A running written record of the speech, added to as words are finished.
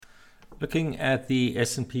Looking at the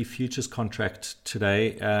S&P futures contract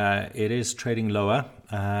today, it is trading lower,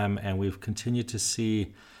 and we've continued to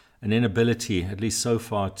see an inability, at least so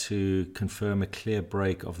far, to confirm a clear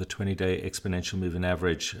break of the 20-day exponential moving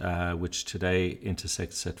average, which today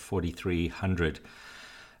intersects at 4,300.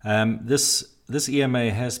 This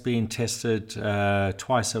EMA has been tested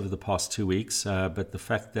twice over the past 2 weeks, but the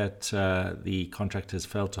fact that the contract has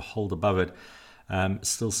failed to hold above it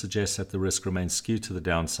still suggests that the risk remains skewed to the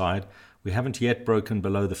downside. We haven't yet broken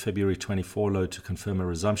below the February 24 low to confirm a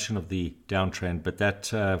resumption of the downtrend, but that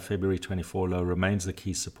February 24 low remains the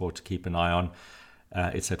key support to keep an eye on.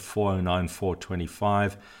 It's at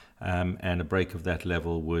 409,425, and a break of that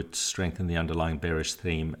level would strengthen the underlying bearish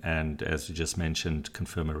theme and, as we just mentioned,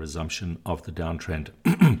 confirm a resumption of the downtrend.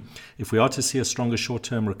 If we are to see a stronger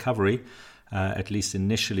short-term recovery, at least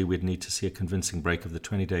initially, we'd need to see a convincing break of the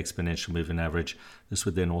 20-day exponential moving average. This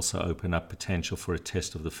would then also open up potential for a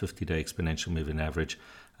test of the 50-day exponential moving average,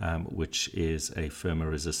 which is a firmer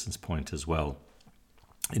resistance point as well.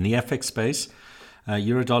 In the FX space,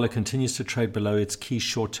 Eurodollar continues to trade below its key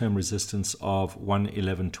short-term resistance of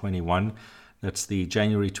 111.21. That's the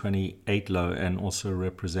January 28 low and also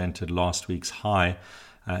represented last week's high.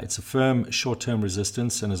 It's a firm short-term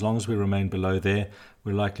resistance, and as long as we remain below there,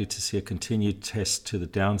 we're likely to see a continued test to the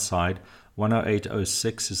downside.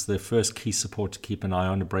 108.06 is the first key support to keep an eye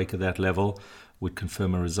on. A break of that level would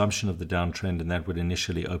confirm a resumption of the downtrend, and that would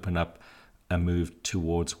initially open up a move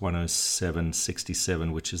towards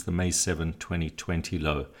 107.67, which is the May 7, 2020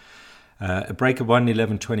 low. A break of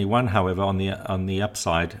 111.21, however, on the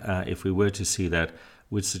upside, if we were to see that,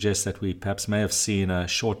 would suggest that we perhaps may have seen a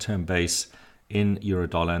short-term base in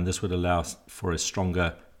Eurodollar, and this would allow for a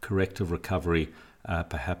stronger corrective recovery,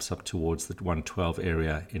 perhaps up towards the 112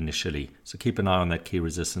 area initially. So keep an eye on that key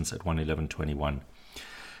resistance at 111.21.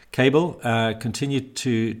 Cable continued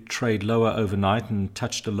to trade lower overnight and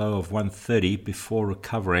touched a low of 130 before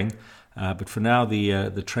recovering. But for now,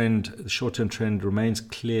 the short-term trend remains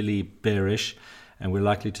clearly bearish, and we're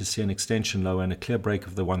likely to see an extension low, and a clear break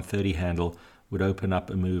of the 130 handle would open up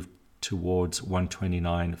a move towards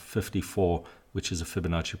 129.54, which is a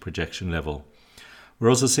Fibonacci projection level. We're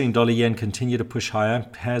also seeing dollar yen continue to push higher.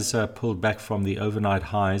 It has pulled back from the overnight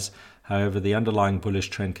highs. However, the underlying bullish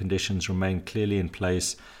trend conditions remain clearly in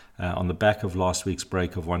place on the back of last week's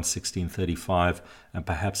break of 116.35, and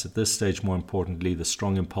perhaps at this stage, more importantly, the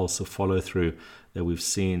strong impulsive follow-through that we've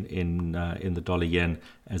seen in the dollar yen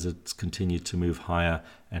as it's continued to move higher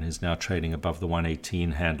and is now trading above the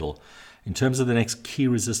 118 handle. In terms of the next key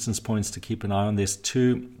resistance points to keep an eye on, there's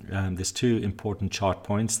two important chart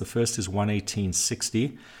points. The first is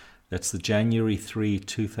 118.60. That's the January 3,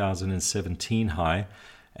 2017 high.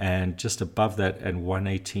 And just above that at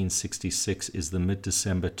 118.66 is the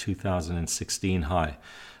mid-December 2016 high.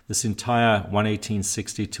 This entire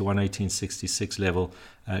 118.60 to 118.66 level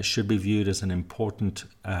should be viewed as an important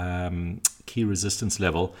key resistance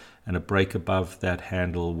level, and a break above that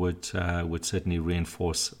handle would certainly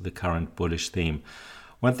reinforce the current bullish theme.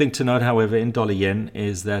 One thing to note, however, in dollar yen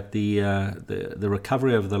is that the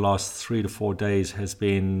recovery over the last 3 to 4 days has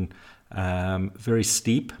been very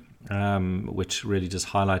steep, which really just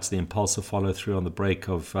highlights the impulsive follow through on the break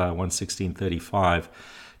of 116.35.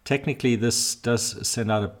 Technically, this does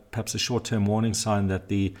send out perhaps a short-term warning sign that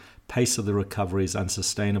the pace of the recovery is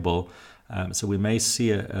unsustainable. So we may see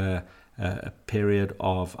a period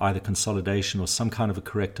of either consolidation or some kind of a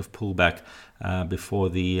corrective pullback before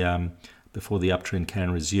the uptrend can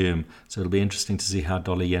resume. So it'll be interesting to see how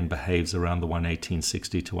dollar yen behaves around the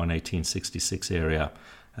 118.60 to 118.66 area,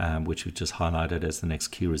 which we've just highlighted as the next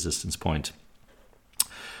key resistance point.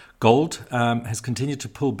 Gold has continued to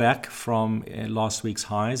pull back from last week's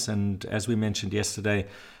highs, and as we mentioned yesterday,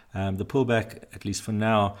 the pullback, at least for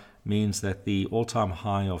now, means that the all-time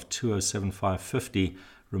high of 207.550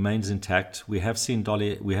 remains intact. We have seen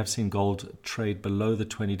gold trade below the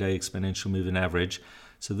 20-day exponential moving average.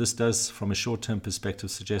 So this does, from a short-term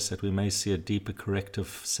perspective, suggest that we may see a deeper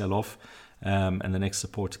corrective sell-off. And the next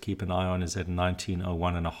support to keep an eye on is at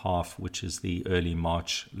 1901.5, which is the early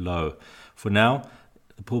March low. For now,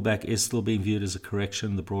 the pullback is still being viewed as a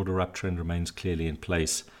correction. The broader uptrend remains clearly in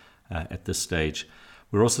place at this stage.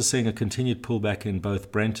 We're also seeing a continued pullback in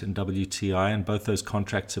both Brent and WTI, and both those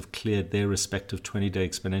contracts have cleared their respective 20-day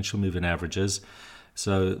exponential moving averages.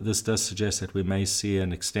 So this does suggest that we may see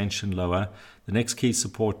an extension lower. The next key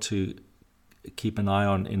support to keep an eye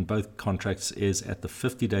on in both contracts is at the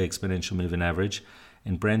 50-day exponential moving average.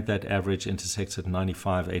 In Brent, that average intersects at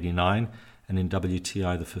 95.89, and in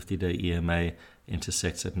WTI, the 50-day EMA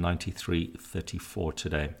intersects at 93.34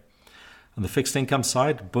 today. On the fixed income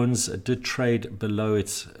side, bunds did trade below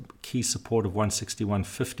its key support of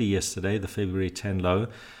 161.50 yesterday, the February 10 low.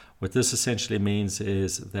 What this essentially means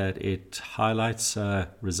is that it highlights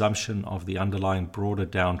resumption of the underlying broader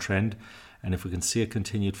downtrend. And if we can see a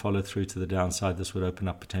continued follow through to the downside, this would open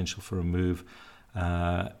up potential for a move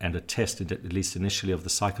and a test, at least initially, of the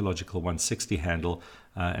psychological 160 handle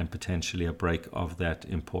and potentially a break of that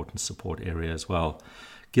important support area as well.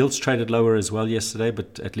 Gilts traded lower as well yesterday,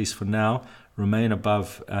 but at least for now, remain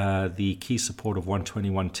above the key support of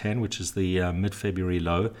 121.10, which is the mid-February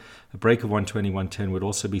low. A break of 121.10 would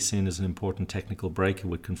also be seen as an important technical break. It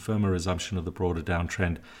would confirm a resumption of the broader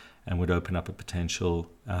downtrend and would open up a potential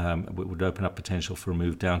for a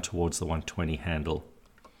move down towards the 120 handle.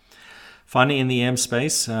 Finally, in the EM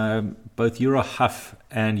space, both Euro HUF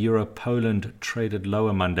and Euro Poland traded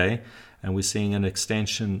lower Monday, and we're seeing an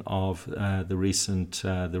extension of the recent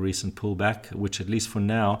pullback, which at least for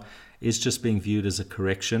now is just being viewed as a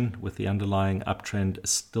correction with the underlying uptrend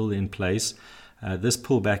still in place. This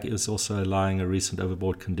pullback is also allowing a recent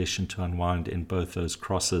overbought condition to unwind in both those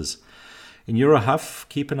crosses. In Euro HUF,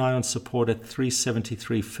 keep an eye on support at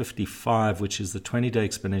 373.55, which is the 20-day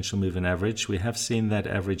exponential moving average. We have seen that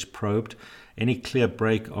average probed. Any clear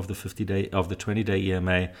break of the 20-day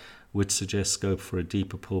EMA would suggest scope for a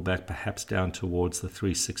deeper pullback, perhaps down towards the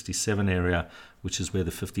 367 area, which is where the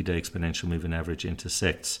 50-day exponential moving average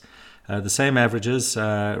intersects. The same averages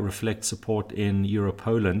reflect support in Euro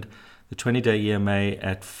Poland. The 20-day EMA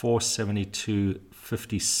at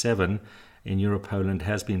 472.57 in Euro Poland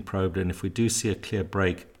has been probed, and if we do see a clear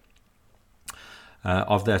break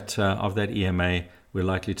of that EMA, we're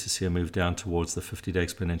likely to see a move down towards the 50-day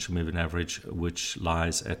exponential moving average, which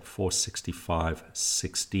lies at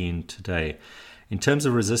 465.16 today. In terms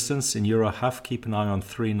of resistance, in Euro HUF, keep an eye on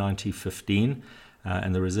 390.15,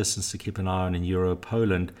 and the resistance to keep an eye on in Euro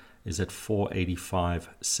Poland is at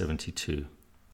 485.72.